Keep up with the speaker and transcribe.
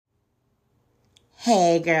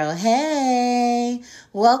Hey girl, hey!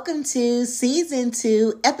 Welcome to season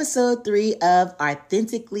 2, episode 3 of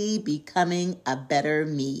Authentically Becoming a Better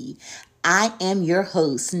Me. I am your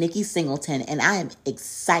host, Nikki Singleton, and I am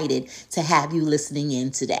excited to have you listening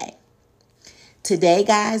in today. Today,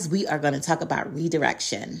 guys, we are going to talk about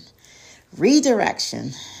redirection.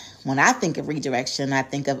 Redirection. When I think of redirection, I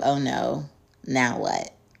think of, oh no, now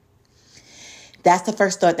what? That's the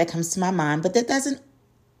first thought that comes to my mind, but that doesn't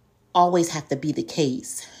always have to be the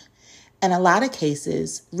case. In a lot of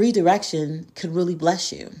cases, redirection could really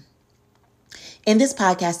bless you. In this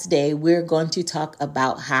podcast today, we're going to talk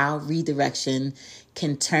about how redirection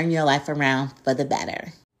can turn your life around for the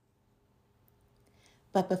better.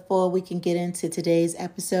 But before we can get into today's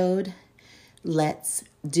episode, let's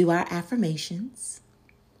do our affirmations.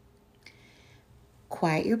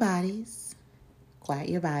 Quiet your bodies. Quiet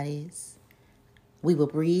your bodies. We will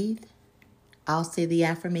breathe. I'll say the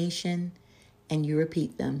affirmation and you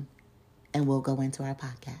repeat them, and we'll go into our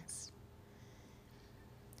podcast.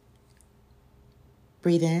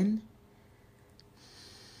 Breathe in.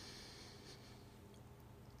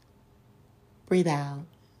 Breathe out.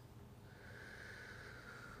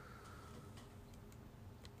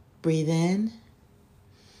 Breathe in.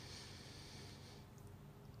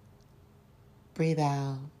 Breathe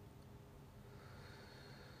out.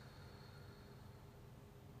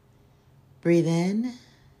 Breathe in.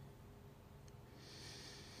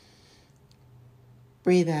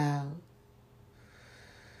 Breathe out.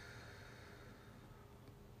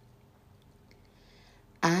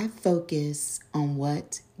 I focus on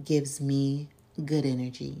what gives me good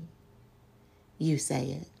energy. You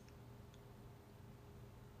say it.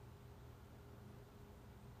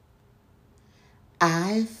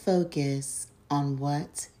 I focus on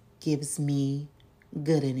what gives me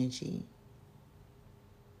good energy.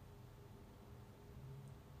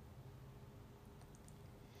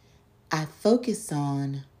 I focus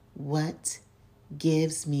on what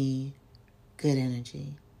gives me good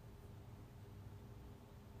energy.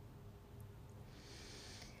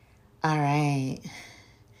 All right.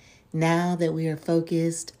 Now that we are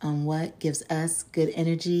focused on what gives us good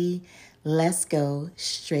energy, let's go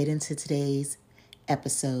straight into today's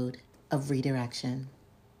episode of Redirection.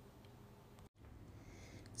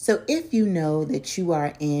 So if you know that you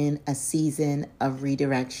are in a season of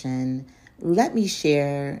redirection, let me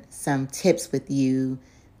share some tips with you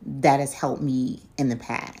that has helped me in the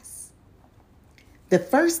past. The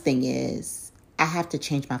first thing is I have to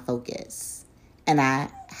change my focus, and I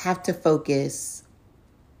have to focus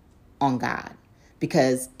on God,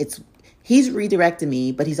 because He's redirecting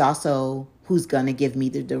me, but He's also who's going to give me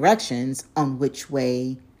the directions on which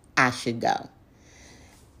way I should go.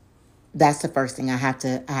 That's the first thing. I have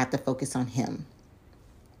to focus on Him.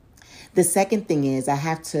 The second thing is I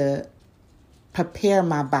have to prepare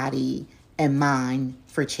my body and mind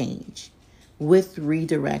for change. With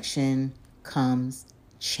redirection comes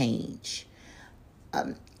change.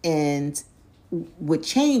 And with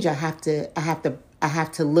change, I have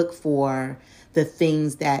to look for the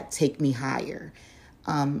things that take me higher.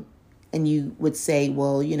 And you would say,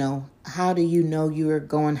 well, how do you know you're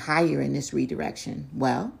going higher in this redirection?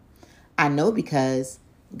 Well, I know because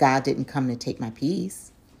God didn't come to take my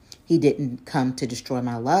peace. He didn't come to destroy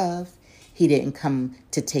my love. He didn't come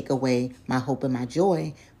to take away my hope and my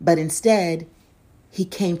joy, but instead, He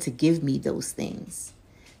came to give me those things.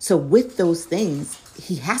 So with those things,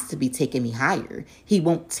 He has to be taking me higher. He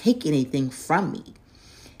won't take anything from me.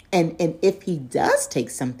 And if He does take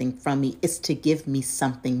something from me, it's to give me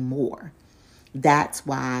something more. That's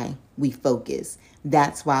why we focus.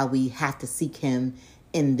 That's why we have to seek Him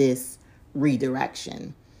in this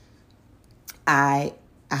redirection. I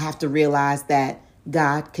have to realize that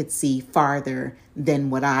God could see farther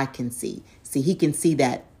than what I can see. See, He can see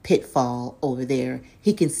that pitfall over there.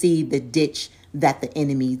 He can see the ditch that the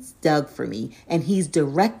enemy's dug for me. And He's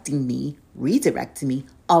redirecting me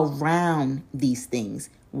around these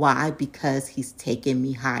things. Why? Because He's taking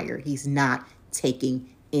me higher. He's not taking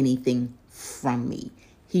anything from me.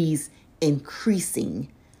 He's increasing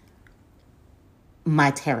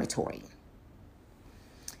my territory.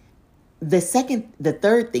 The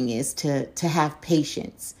third thing is to have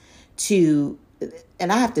patience.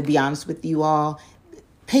 And I have to be honest with you all,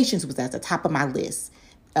 patience was at the top of my list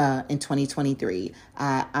in 2023.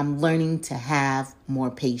 I'm learning to have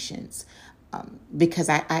more patience because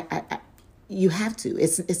you have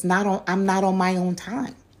to. I'm not on my own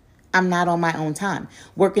time. I'm not on my own time.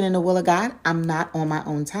 Working in the will of God, I'm not on my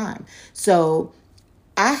own time. So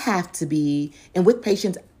I have to be, and with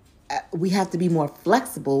patience, we have to be more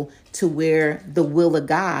flexible to where the will of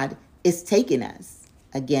God is taking us.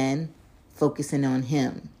 Again, focusing on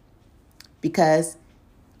him, because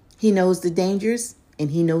he knows the dangers and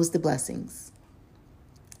he knows the blessings.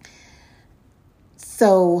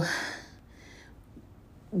 So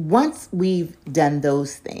once we've done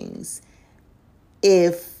those things,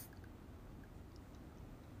 if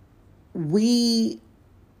we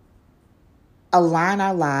align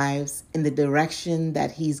our lives in the direction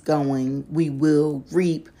that he's going, we will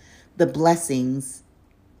reap the blessings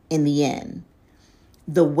in the end.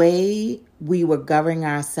 The way we were governing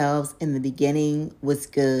ourselves in the beginning was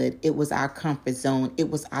good. It was our comfort zone. It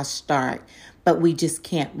was our start. But we just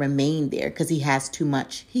can't remain there because he has too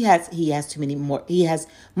much. He has too many more. He has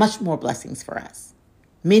much more blessings for us.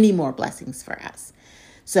 Many more blessings for us.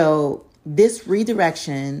 So this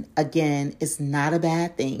redirection, again, is not a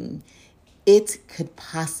bad thing. It could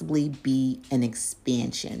possibly be an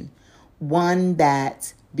expansion. One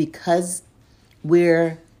that, because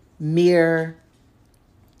we're mere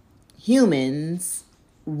humans,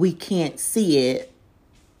 we can't see it,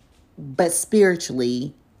 but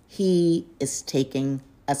spiritually, he is taking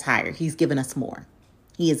us higher. He's given us more.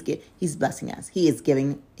 He's blessing us. He's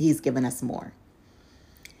given us more.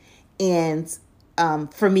 And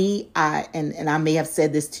for me, I may have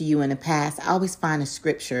said this to you in the past, I always find a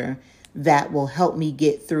scripture that will help me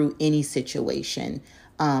get through any situation.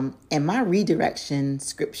 And my redirection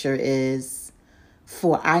scripture is,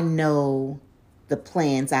 "For I know the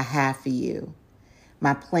plans I have for you,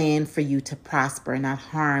 my plan for you to prosper and not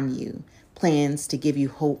harm you, plans to give you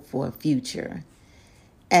hope for a future."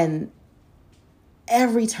 And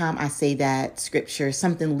every time I say that scripture,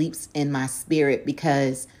 something leaps in my spirit,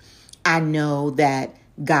 because I know that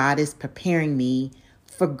God is preparing me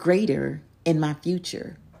for greater in my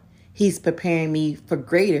future. He's preparing me for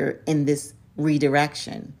greater in this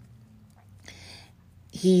redirection.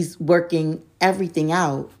 He's working everything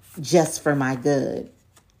out just for my good.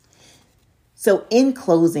 So in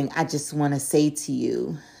closing, I just want to say to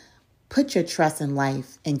you, put your trust in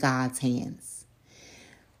life in God's hands.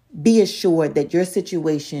 Be assured that your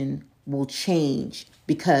situation will change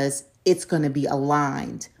because it's going to be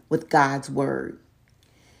aligned with God's word.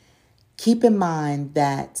 Keep in mind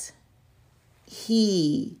that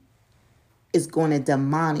he is going to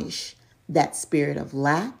demolish that spirit of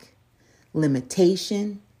lack,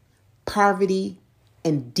 limitation, poverty,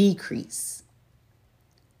 and decrease.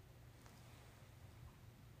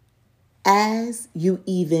 As you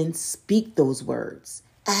even speak those words,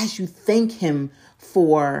 as you thank him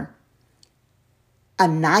for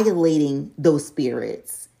annihilating those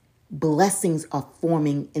spirits, blessings are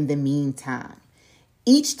forming in the meantime.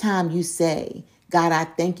 Each time you say, "God, I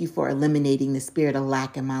thank you for eliminating the spirit of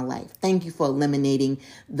lack in my life. Thank you for eliminating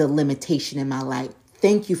the limitation in my life.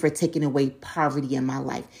 Thank you for taking away poverty in my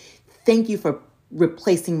life. Thank you for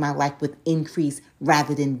replacing my life with increase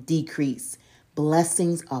rather than decrease."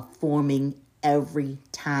 Blessings are forming every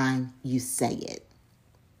time you say it.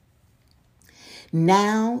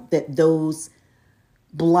 Now that those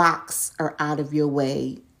blocks are out of your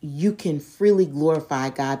way, you can freely glorify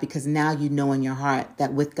God, because now you know in your heart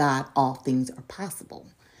that with God, all things are possible.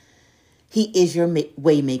 He is your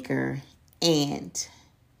waymaker, and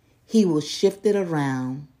he will shift it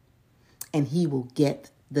around and he will get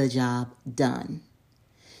the job done.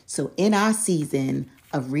 So in our season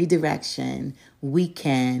of redirection, we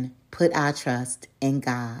can put our trust in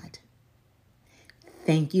God.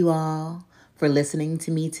 Thank you all for listening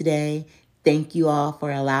to me today. Thank you all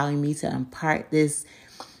for allowing me to impart this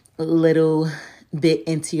little bit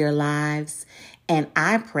into your lives. And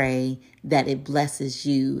I pray that it blesses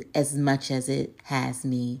you as much as it has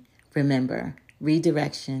me. Remember,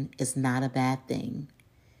 redirection is not a bad thing.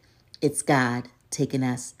 It's God taking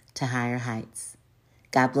us to higher heights.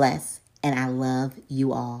 God bless, and I love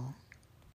you all.